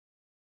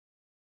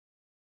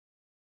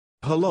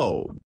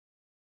Hello.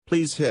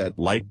 Please hit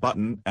like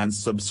button and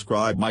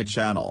subscribe my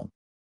channel.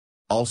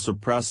 Also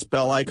press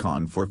bell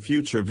icon for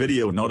future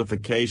video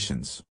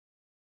notifications.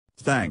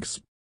 Thanks.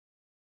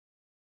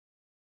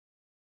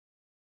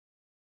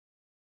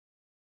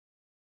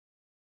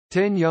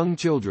 Ten young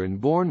children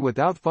born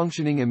without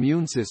functioning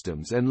immune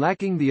systems and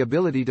lacking the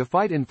ability to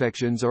fight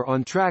infections are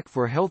on track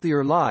for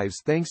healthier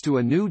lives thanks to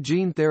a new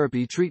gene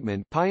therapy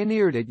treatment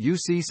pioneered at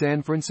UC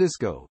San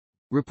Francisco,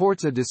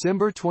 reports a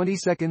December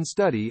 22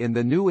 study in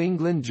the New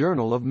England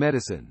Journal of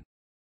Medicine.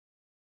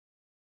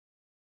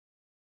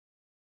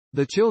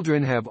 The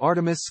children have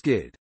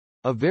Artemis-SCID,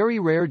 a very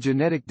rare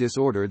genetic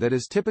disorder that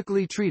is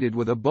typically treated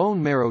with a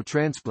bone marrow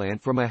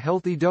transplant from a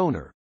healthy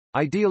donor,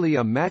 ideally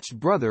a matched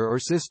brother or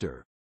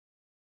sister.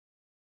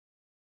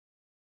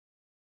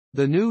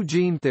 The new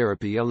gene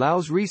therapy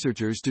allows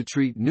researchers to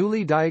treat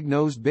newly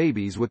diagnosed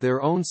babies with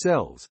their own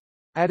cells,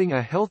 adding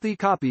a healthy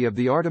copy of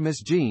the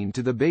Artemis gene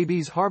to the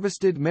baby's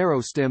harvested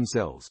marrow stem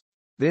cells,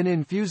 then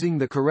infusing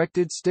the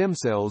corrected stem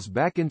cells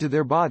back into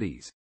their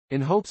bodies, in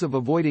hopes of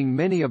avoiding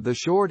many of the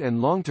short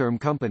and long-term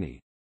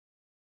company.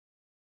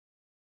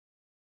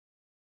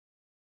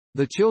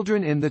 The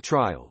children in the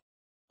trial,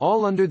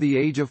 all under the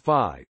age of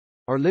 5,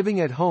 are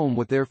living at home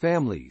with their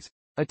families,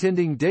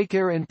 attending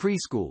daycare and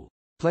preschool,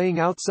 playing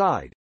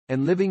outside,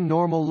 and living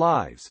normal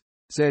lives,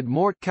 said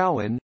Mort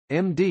Cowan,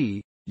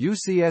 MD,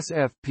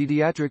 UCSF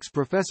pediatrics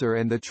professor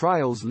and the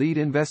trial's lead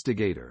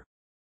investigator.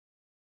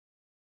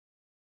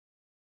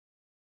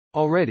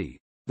 Already,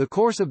 the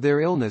course of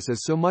their illness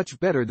is so much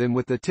better than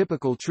with the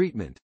typical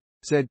treatment,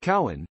 said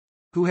Cowan,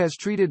 who has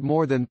treated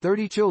more than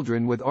 30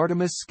 children with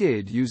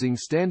Artemis-SCID using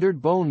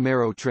standard bone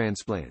marrow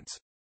transplants.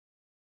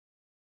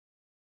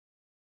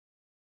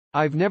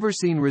 I've never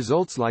seen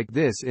results like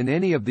this in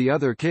any of the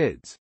other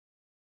kids.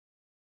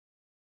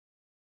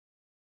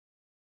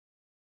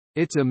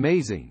 It's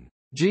amazing.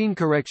 Gene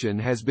correction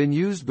has been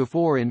used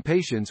before in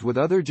patients with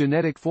other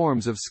genetic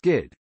forms of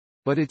SCID,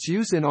 but its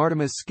use in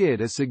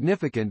Artemis-SCID is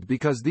significant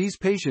because these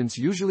patients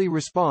usually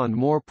respond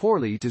more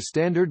poorly to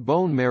standard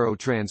bone marrow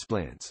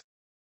transplants.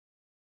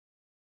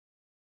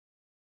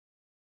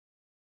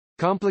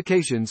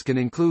 Complications can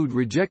include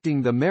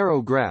rejecting the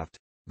marrow graft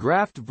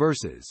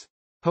versus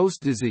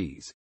host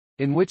disease,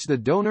 in which the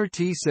donor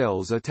T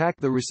cells attack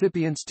the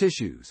recipient's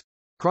tissues,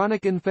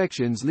 chronic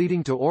infections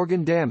leading to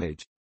organ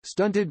damage,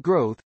 stunted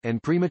growth,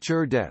 and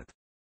premature death.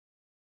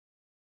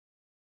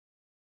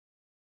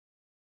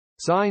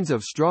 Signs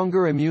of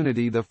stronger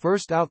immunity. The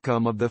first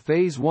outcome of the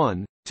Phase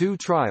 1/2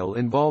 trial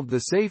involved the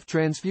safe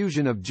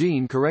transfusion of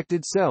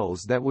gene-corrected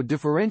cells that would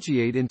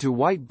differentiate into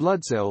white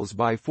blood cells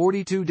by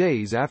 42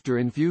 days after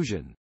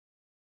infusion.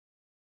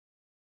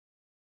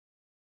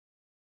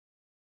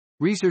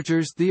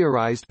 Researchers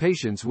theorized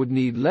patients would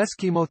need less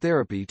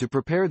chemotherapy to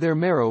prepare their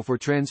marrow for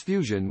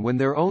transfusion when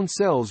their own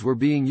cells were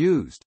being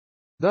used.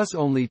 Thus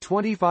only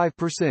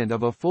 25%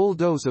 of a full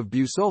dose of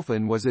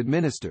busulfan was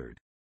administered.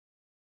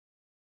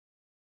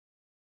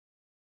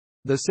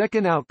 The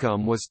second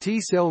outcome was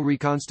T-cell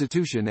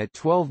reconstitution at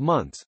 12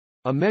 months,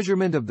 a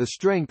measurement of the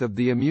strength of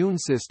the immune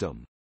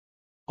system.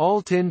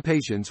 All 10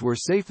 patients were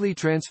safely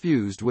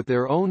transfused with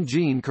their own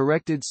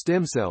gene-corrected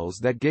stem cells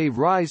that gave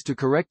rise to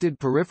corrected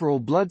peripheral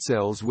blood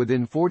cells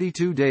within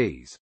 42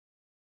 days.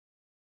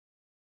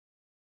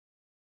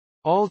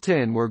 All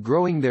 10 were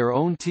growing their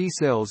own T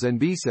cells and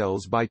B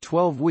cells by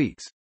 12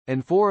 weeks,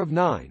 and 4 of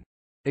 9,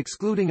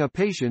 excluding a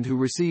patient who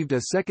received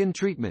a second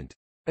treatment,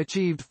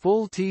 achieved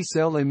full T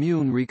cell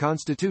immune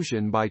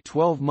reconstitution by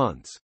 12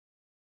 months.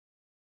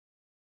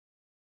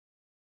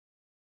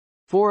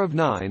 4 of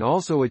 9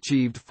 also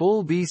achieved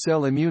full B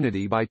cell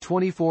immunity by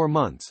 24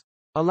 months,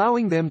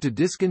 allowing them to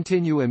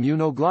discontinue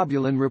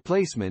immunoglobulin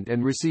replacement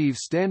and receive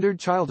standard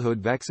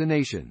childhood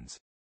vaccinations.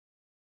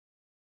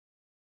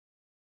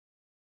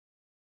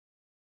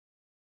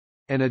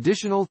 An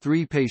additional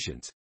 3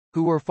 patients,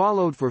 who were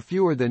followed for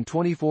fewer than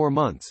 24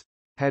 months,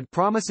 had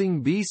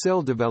promising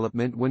B-cell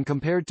development when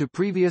compared to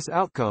previous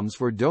outcomes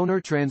for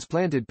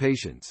donor-transplanted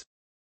patients.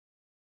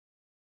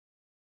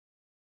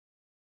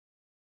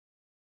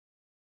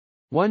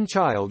 One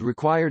child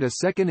required a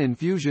second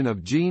infusion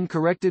of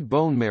gene-corrected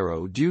bone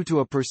marrow due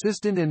to a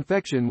persistent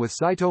infection with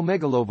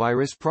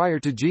cytomegalovirus prior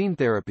to gene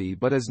therapy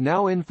but is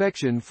now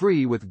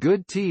infection-free with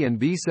good T and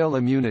B-cell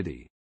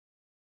immunity.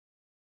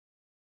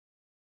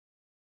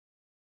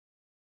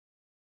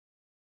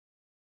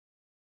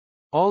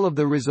 All of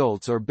the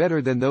results are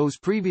better than those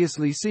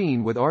previously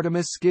seen with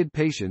Artemis-SCID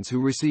patients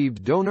who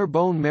received donor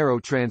bone marrow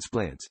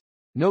transplants,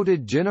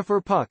 noted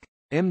Jennifer Puck,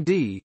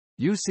 MD,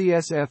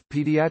 UCSF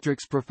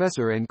pediatrics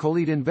professor and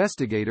co-lead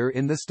investigator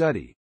in the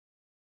study.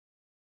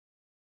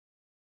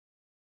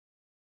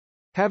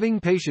 Having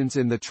patients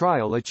in the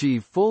trial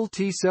achieve full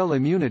T-cell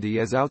immunity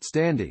is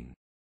outstanding.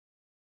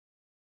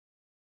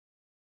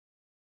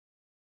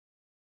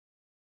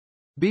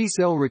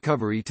 B-cell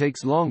recovery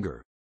takes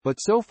longer, but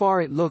so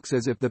far it looks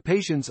as if the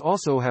patients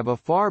also have a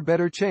far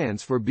better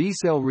chance for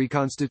B-cell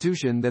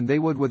reconstitution than they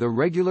would with a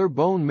regular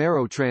bone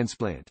marrow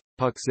transplant,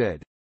 Puck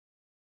said.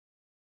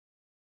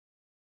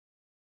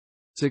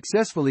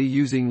 Successfully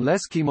using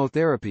less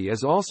chemotherapy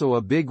is also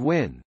a big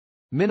win,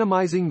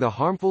 minimizing the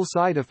harmful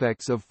side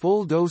effects of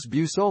full-dose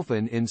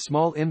busulfan in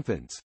small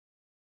infants.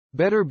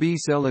 Better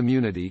B-cell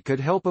immunity could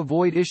help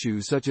avoid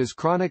issues such as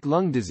chronic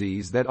lung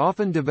disease that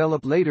often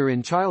develop later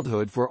in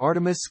childhood for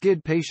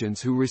Artemis-SCID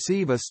patients who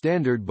receive a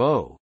standard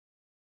BO.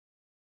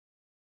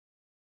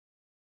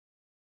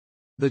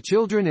 The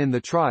children in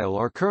the trial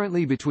are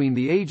currently between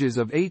the ages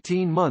of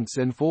 18 months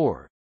and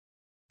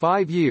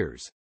 4.5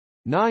 years.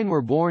 9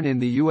 were born in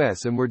the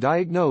U.S. and were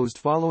diagnosed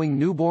following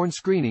newborn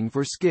screening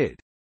for SCID.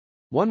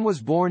 1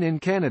 was born in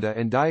Canada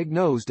and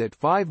diagnosed at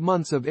 5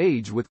 months of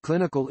age with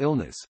clinical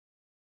illness.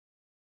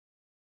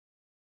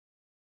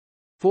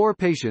 4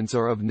 patients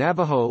are of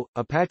Navajo,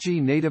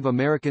 Apache Native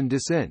American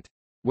descent,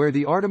 where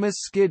the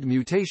Artemis-SCID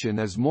mutation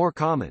is more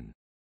common.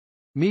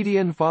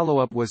 Median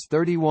follow-up was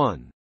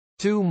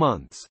 31.2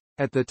 months.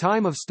 At the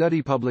time of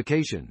study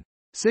publication,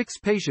 6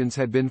 patients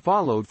had been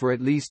followed for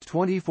at least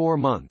 24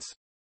 months.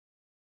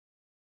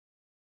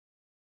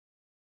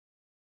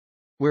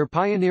 We're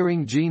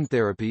pioneering gene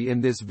therapy in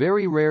this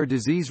very rare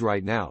disease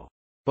right now,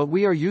 but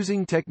we are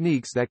using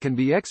techniques that can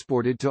be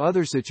exported to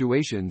other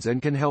situations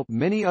and can help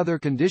many other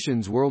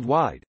conditions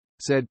worldwide,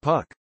 said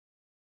Puck.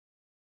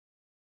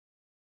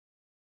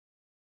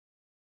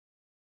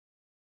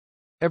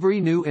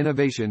 Every new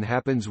innovation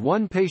happens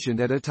one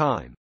patient at a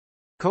time.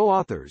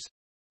 Co-authors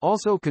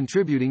also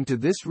contributing to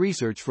this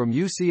research from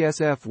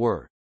UCSF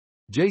were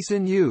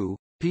Jason Yu,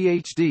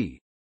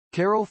 Ph.D.,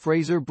 Carol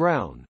Fraser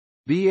Brown,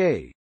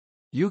 B.A.,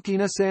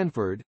 Yukina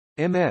Sanford,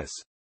 M.S.,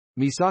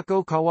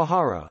 Misako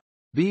Kawahara,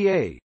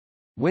 B.A.,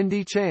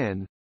 Wendy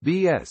Chan,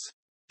 B.S.,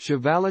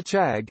 Shivala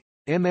Chag,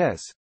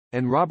 M.S.,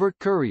 and Robert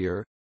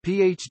Currier,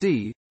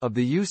 Ph.D., of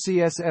the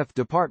UCSF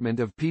Department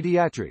of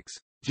Pediatrics,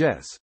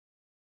 Jess.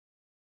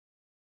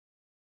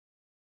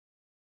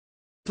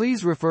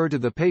 Please refer to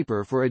the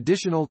paper for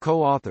additional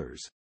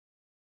co-authors.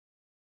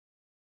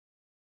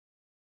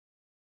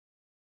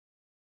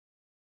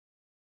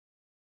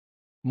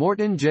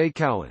 Morton J.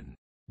 Cowan,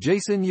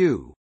 Jason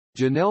Yu,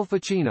 Janelle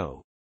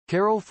Ficino,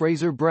 Carol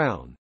Fraser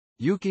Brown,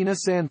 Yukina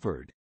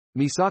Sanford,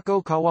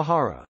 Misako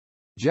Kawahara,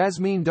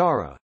 Jasmine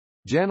Dara,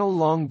 Janelle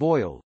Long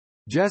Boyle,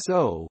 Jess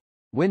O,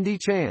 Wendy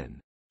Chan,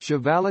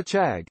 Shivala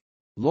Chag,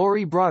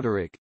 Lori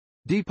Broderick,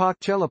 Deepak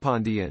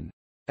Chelapandian,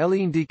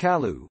 Eileen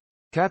DiCalu,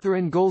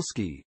 Catherine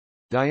Golsky,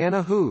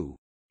 Diana Hu,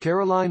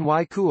 Caroline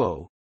Y.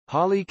 Kuo,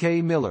 Holly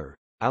K. Miller,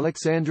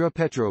 Alexandra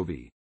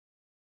Petrovi.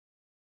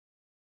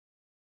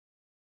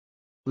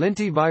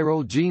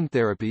 Lentiviral gene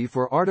therapy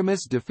for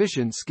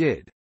Artemis-deficient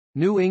SCID.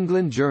 New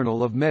England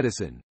Journal of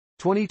Medicine.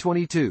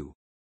 2022.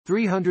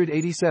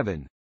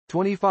 387.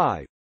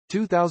 25.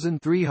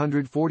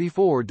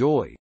 2344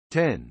 doi.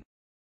 10.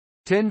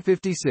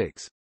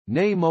 1056.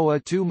 Ne MOA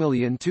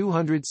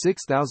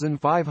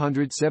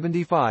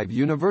 2206575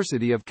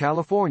 University of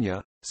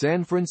California,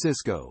 San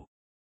Francisco.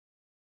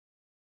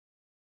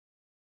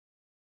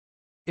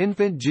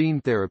 Infant gene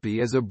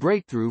therapy is a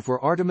breakthrough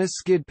for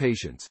Artemis-SCID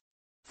patients.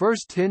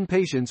 First 10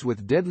 patients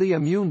with deadly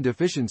immune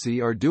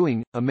deficiency are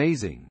doing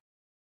amazing.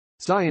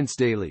 Science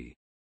Daily.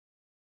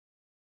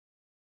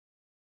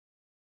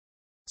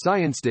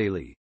 Science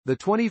Daily. The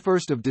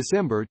 21st of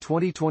December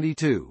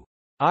 2022.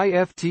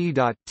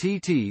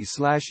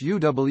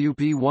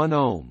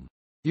 ift.tt/UWP1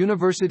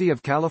 University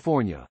of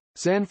California,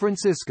 San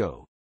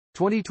Francisco.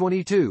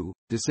 2022,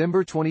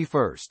 December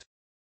 21st.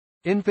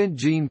 Infant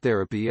gene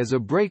therapy is a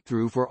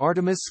breakthrough for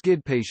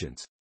Artemis-SCID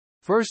patients.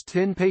 First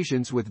 10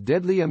 patients with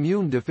deadly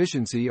immune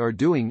deficiency are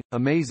doing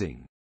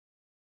amazing.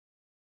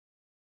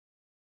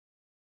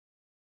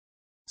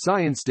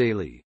 Science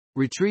Daily.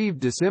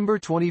 Retrieved December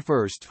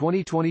 21,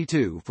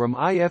 2022 from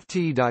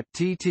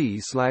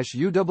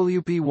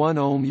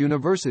ift.tt/UWP1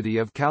 University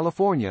of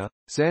California,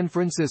 San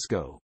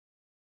Francisco.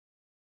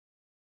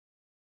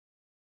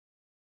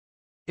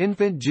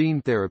 Infant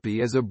gene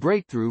therapy is a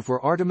breakthrough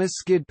for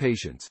Artemis-SCID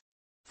patients.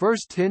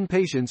 First 10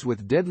 patients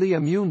with deadly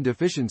immune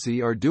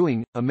deficiency are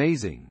doing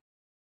amazing.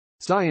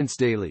 Science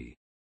Daily.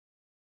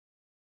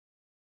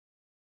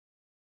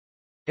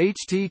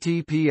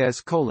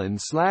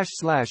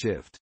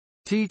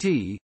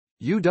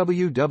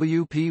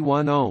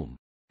 https://ift.tt/UWWP1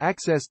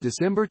 Access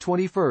December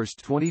 21,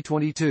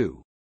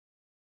 2022.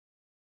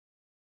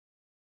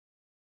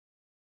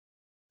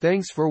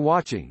 Thanks for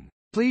watching.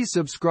 Please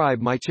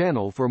subscribe my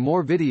channel for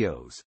more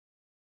videos.